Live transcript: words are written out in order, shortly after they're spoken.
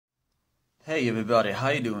Hey everybody, how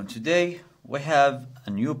you doing? Today we have a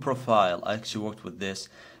new profile. I actually worked with this.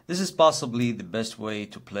 This is possibly the best way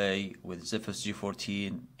to play with Zephyrus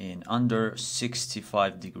G14 in under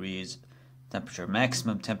 65 degrees temperature,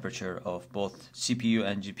 maximum temperature of both CPU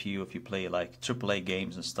and GPU if you play like AAA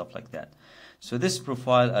games and stuff like that. So this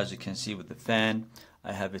profile, as you can see with the fan,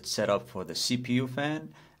 I have it set up for the CPU fan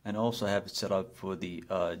and also have it set up for the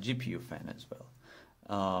GPU fan as well.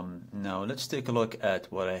 Now let's take a look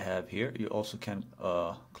at what I have here. You also can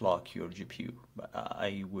clock your GPU, but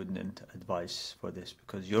I wouldn't advise for this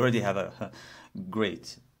because you already have a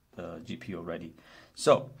great GPU already.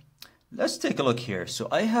 So let's take a look here. So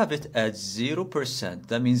I have it at 0%.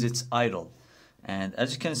 That means it's idle. And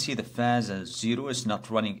as you can see, the fans at 0 is not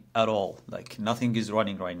running at all. Like nothing is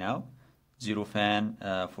running right now. 0 fan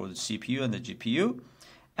for the CPU and the GPU.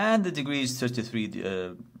 And the degree is 33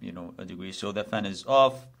 degrees, so that fan is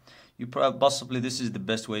off. You possibly this is the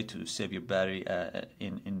best way to save your battery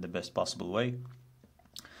in the best possible way.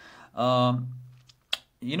 The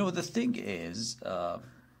thing is,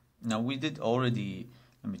 now we did already.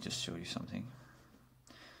 Let me just show you something.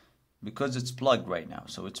 Because it's plugged right now,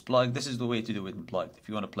 so it's plugged. This is the way to do it in plugged. If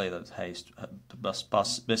you want to play the highest, best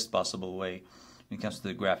possible way when it comes to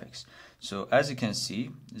the graphics. So as you can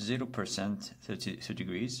see, 0% 32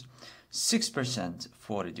 degrees, 6%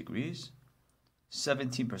 40 degrees,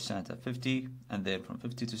 17% at 50, and then from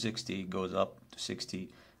 50 to 60 it goes up to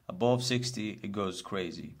 60. Above 60 it goes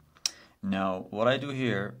crazy. Now what I do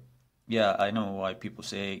here, yeah, I know why people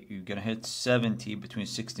say you're gonna hit 70, between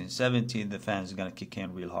 60 and 70 the fan is gonna kick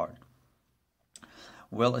in real hard.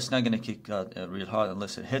 Well, it's not going to kick out real hard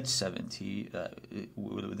unless it hits 70,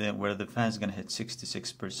 then where the fan is going to hit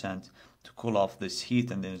 66% to cool off this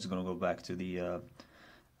heat, and then it's going to go back to the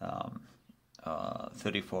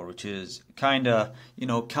 34, which is kind of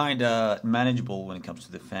manageable when it comes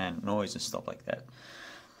to the fan noise and stuff like that.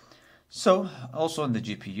 So, also on the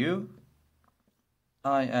GPU,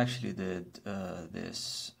 I actually did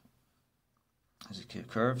this as a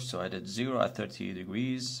curve. So I did 0 at 30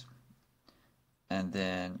 degrees. And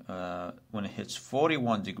then when it hits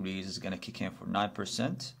 41 degrees, it's going to kick in for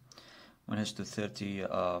 9%. When it hits to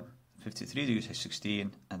 53 degrees, it's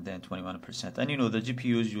 16, and then 21%. And the GPU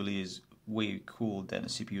usually is way cool than a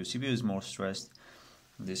CPU. CPU is more stressed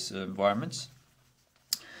in these environments.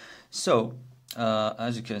 So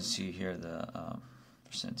as you can see here, the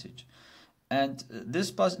percentage. And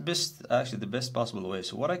this actually the best possible way.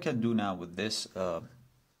 So what I can do now with this,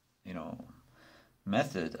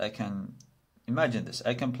 method, I can. Imagine this,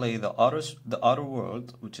 I can play the outer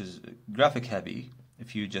world, which is graphic heavy,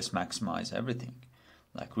 if you just maximize everything,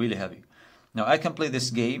 like really heavy. Now I can play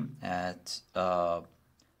this game at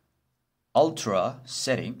ultra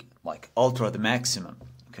setting, like ultra the maximum.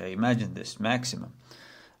 Okay, imagine this, maximum.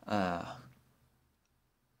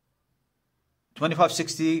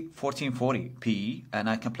 2560 1440p, and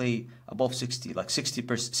I can play above 60, like 60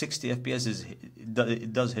 FPS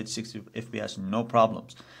it does hit 60 FPS, no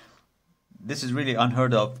problems. This is really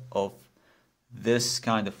unheard of this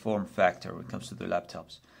kind of form factor when it comes to the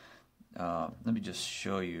laptops. Let me just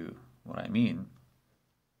show you what I mean.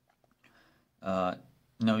 Now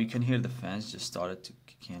you can hear the fans just started to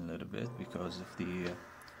kick in a little bit because of the.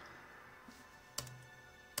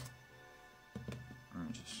 Let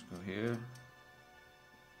me just go here.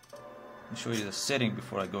 Let me show you the setting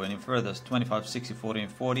before I go any further. It's 25, 60, 40,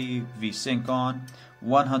 and 40. V-Sync on.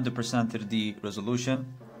 100% 3D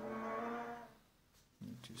resolution.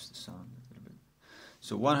 Reduce the sound a little bit.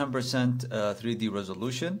 So 100% 3D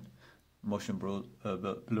resolution. Motion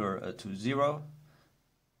blur to 0.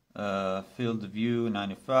 Field of view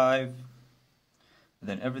 95. And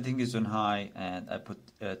then everything is on high, and I put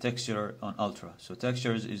texture on ultra. So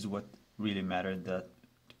textures is what really matter in that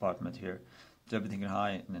department here. So everything is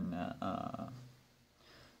high, and then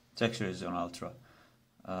texture is on ultra.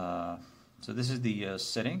 So this is the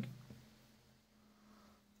setting.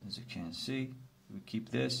 As you can see, we keep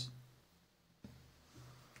this.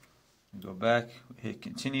 We go back, we hit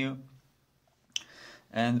continue,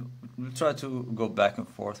 and we'll try to go back and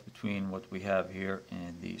forth between what we have here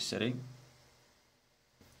and the setting.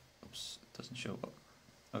 Oops, it doesn't show up.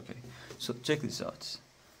 Okay, so check this out.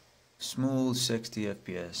 Smooth 60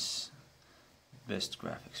 FPS, best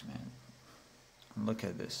graphics, man. Look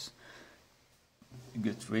at this. You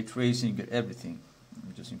get ray tracing, you get everything. Let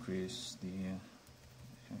me just increase the.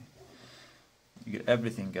 Okay. You get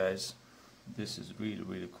everything, guys. This is really,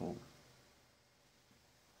 really cool.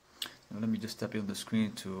 Now let me just tap on the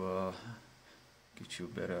screen to get you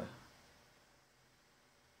better.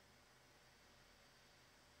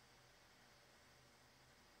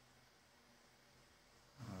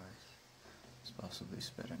 Alright. Possibly it's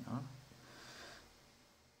better now.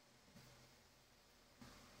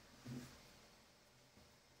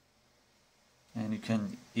 And you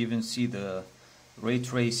can even see the ray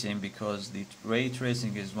tracing, because the ray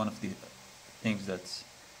tracing is one of the things that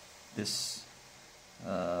this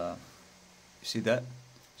you see that?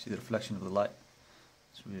 See the reflection of the light?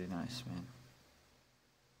 It's really nice, man.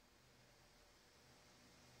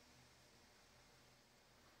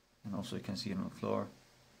 And also you can see it on the floor.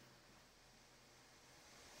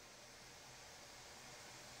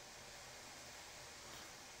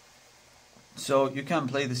 So you can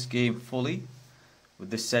play this game fully with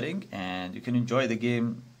this setting, and you can enjoy the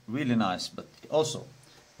game really nice. But also,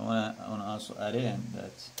 I wanna also add in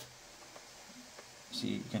that, see,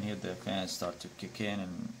 you can hear the fans start to kick in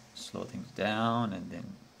and slow things down. And then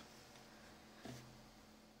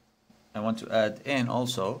I want to add in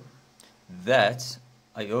also that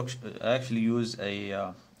I actually use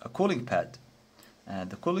a cooling pad, and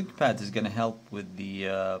the cooling pad is going to help with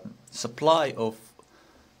the supply of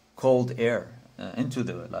cold air into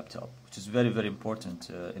the laptop, which is very, very important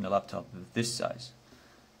in a laptop of this size.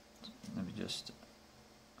 Let me just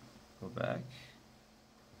go back,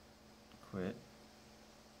 quit,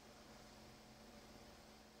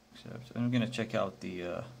 accept, and I'm going to check out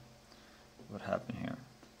the what happened here.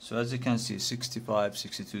 So as you can see, 65,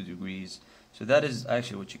 62 degrees. So that is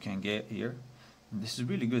actually what you can get here. And this is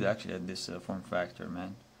really good actually at this form factor,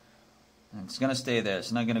 man. And it's gonna stay there.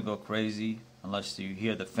 It's not gonna go crazy unless you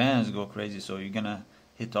hear the fans go crazy. So you're gonna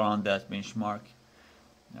hit around that benchmark.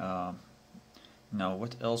 Now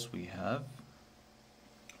what else we have?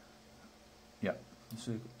 Yeah,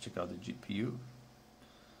 so check out the GPU.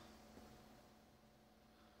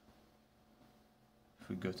 If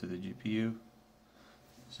we go to the GPU,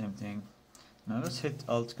 same thing. Now let's hit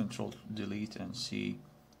Alt Control Delete and see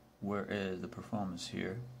where is the performance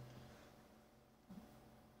here.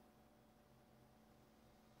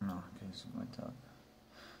 No, okay, it's my top.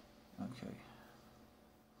 Okay,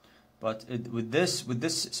 but with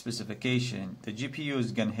this specification, the GPU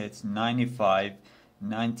is gonna hit 95,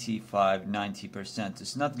 95, 90%.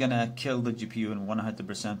 It's not gonna kill the GPU in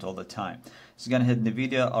 100% all the time. It's gonna hit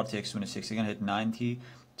NVIDIA RTX 26. It's gonna hit 90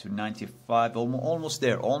 to 95, almost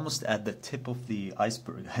there, almost at the tip of the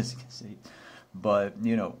iceberg, as you can see. But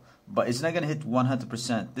you know, but it's not gonna hit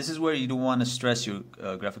 100%. This is where you don't want to stress your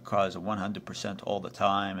graphic cards at 100% all the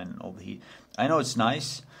time and all the heat. I know it's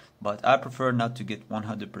nice, but I prefer not to get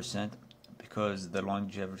 100% because the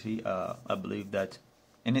longevity. I believe that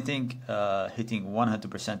anything hitting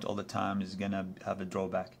 100% all the time is gonna have a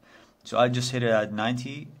drawback. So I just hit it at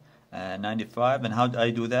 90, 95, and how do I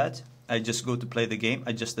do that? I just go to play the game,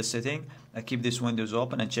 adjust the setting, I keep this windows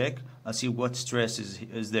open and check. I see what stress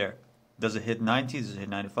is there. Does it hit 90? Does it hit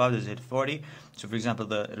 95? Does it hit 40? So for example,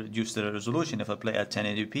 reduce the resolution. If I play at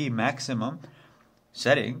 1080p maximum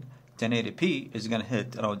setting, 1080p is going to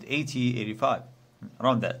hit around 80, 85,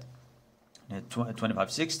 around that.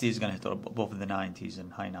 2560 is going to hit above the 90s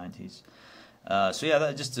and high 90s. So yeah,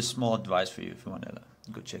 that's just a small advice for you if you want to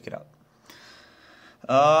go check it out.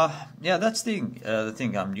 Yeah, that's the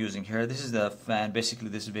thing I'm using here. This is the fan. Basically,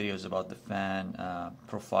 this video is about the fan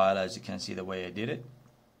profile. As you can see, the way I did it,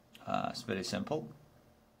 it's very simple.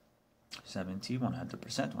 70,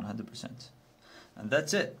 100%, 100%, and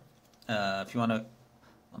that's it. If you want to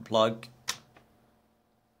unplug,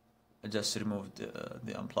 I just removed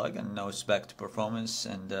the unplug, and now it's back to performance,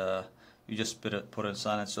 and you just put it in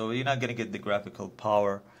silent, so you're not gonna get the graphical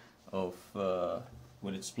power of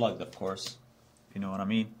when it's plugged, of course. You know what I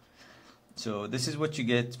mean? So this is what you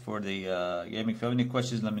get for the gaming. If you have any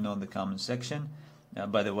questions, let me know in the comment section.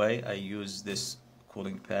 By the way, I use this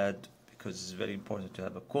cooling pad because it's very important to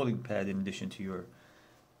have a cooling pad in addition to your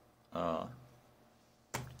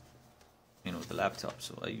you know, the laptop.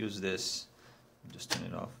 So I use this. Just turn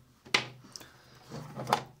it off.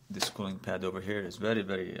 This cooling pad over here is very,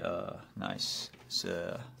 very nice. It's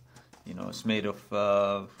you know, it's made of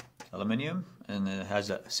aluminium, and it has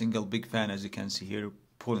a single big fan, as you can see here,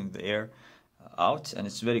 pulling the air out, and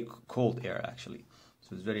it's very cold air actually.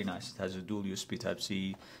 So it's very nice. It has a dual USB Type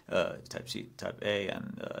C, Type A,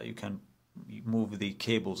 and you can move the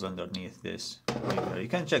cables underneath this. You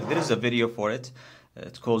can check. There is a video for it.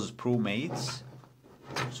 It's called ProMates.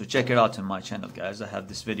 So check it out on my channel, guys. I have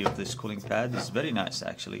this video of this cooling pad. It's very nice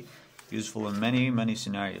actually, useful in many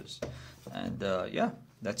scenarios. And yeah,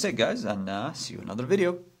 that's it, guys, and see you in another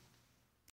video.